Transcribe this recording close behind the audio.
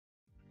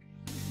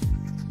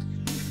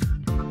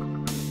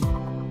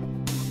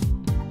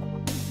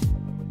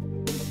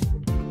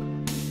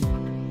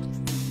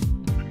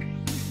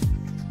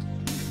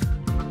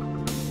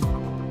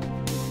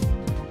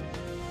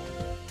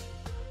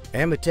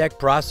Ametek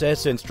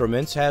Process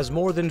Instruments has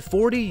more than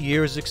 40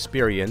 years'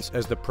 experience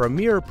as the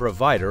premier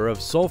provider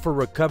of sulfur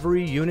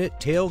recovery unit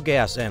tail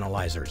gas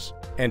analyzers.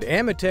 And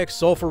Ametek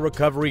sulfur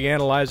recovery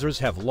analyzers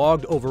have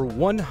logged over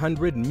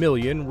 100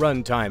 million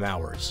runtime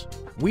hours.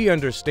 We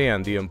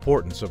understand the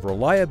importance of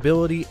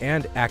reliability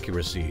and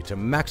accuracy to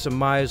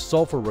maximize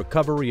sulfur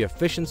recovery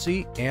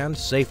efficiency and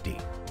safety.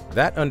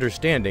 That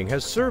understanding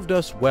has served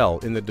us well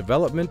in the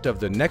development of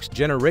the next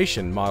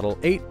generation Model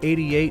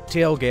 888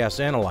 tail gas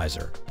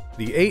analyzer.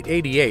 The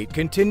 888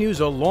 continues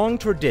a long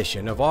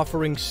tradition of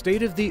offering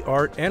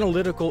state-of-the-art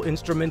analytical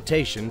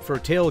instrumentation for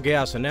tail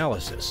gas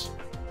analysis.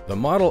 The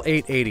Model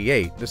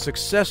 888, the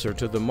successor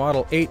to the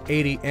Model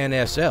 880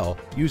 NSL,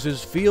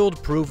 uses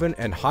field-proven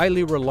and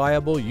highly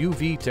reliable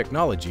UV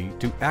technology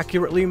to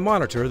accurately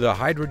monitor the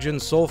hydrogen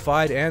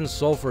sulfide and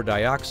sulfur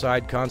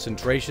dioxide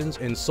concentrations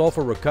in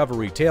sulfur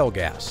recovery tail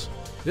gas.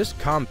 This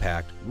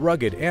compact,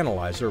 rugged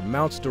analyzer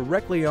mounts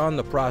directly on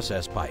the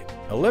process pipe,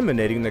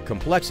 eliminating the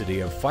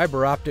complexity of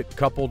fiber optic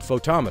coupled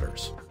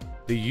photometers.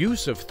 The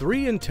use of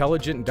 3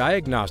 intelligent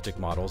diagnostic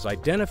models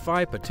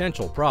identify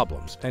potential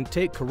problems and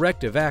take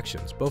corrective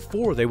actions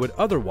before they would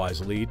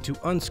otherwise lead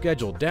to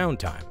unscheduled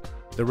downtime.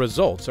 The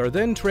results are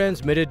then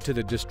transmitted to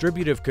the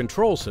distributive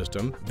control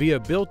system via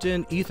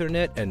built-in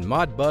Ethernet and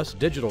Modbus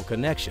digital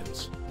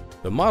connections.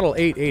 The Model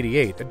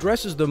 888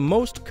 addresses the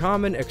most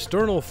common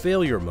external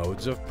failure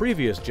modes of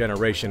previous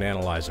generation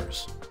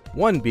analyzers,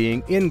 one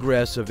being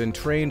ingress of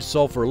entrained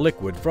sulfur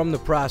liquid from the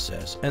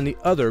process and the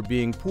other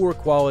being poor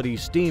quality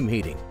steam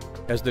heating.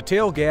 As the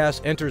tail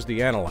gas enters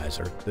the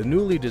analyzer, the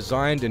newly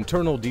designed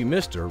internal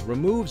demister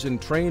removes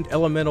entrained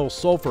elemental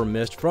sulfur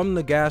mist from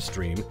the gas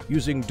stream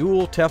using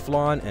dual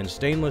Teflon and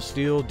stainless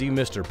steel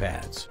demister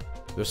pads.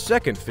 The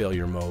second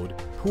failure mode,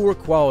 poor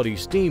quality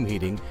steam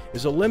heating,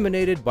 is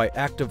eliminated by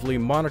actively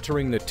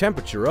monitoring the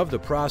temperature of the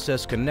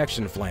process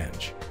connection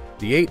flange.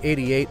 The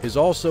 888 is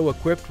also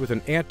equipped with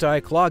an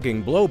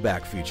anti-clogging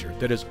blowback feature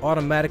that is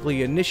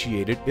automatically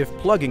initiated if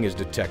plugging is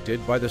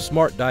detected by the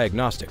smart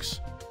diagnostics.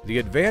 The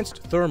advanced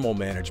thermal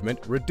management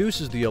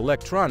reduces the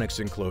electronics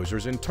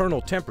enclosure's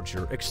internal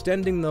temperature,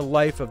 extending the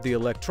life of the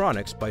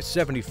electronics by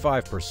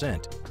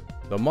 75%.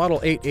 The Model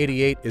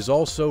 888 is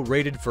also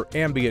rated for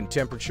ambient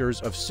temperatures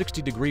of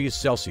 60 degrees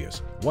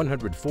Celsius,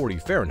 140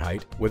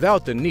 Fahrenheit,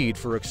 without the need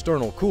for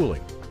external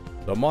cooling.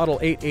 The Model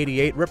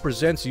 888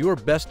 represents your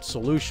best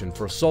solution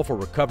for sulfur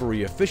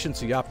recovery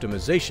efficiency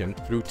optimization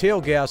through tail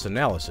gas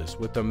analysis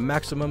with the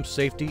maximum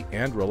safety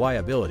and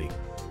reliability.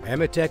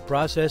 Ametek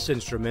Process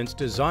Instruments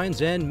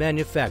designs and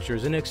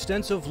manufactures an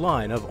extensive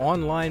line of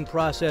online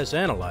process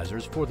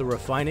analyzers for the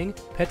refining,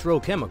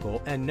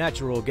 petrochemical, and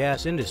natural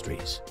gas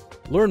industries.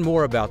 Learn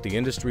more about the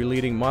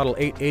industry-leading Model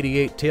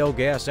 888 tail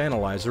gas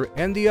analyzer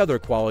and the other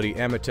quality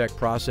Ametek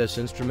Process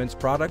Instruments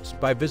products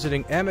by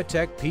visiting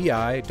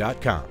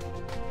ametekpi.com.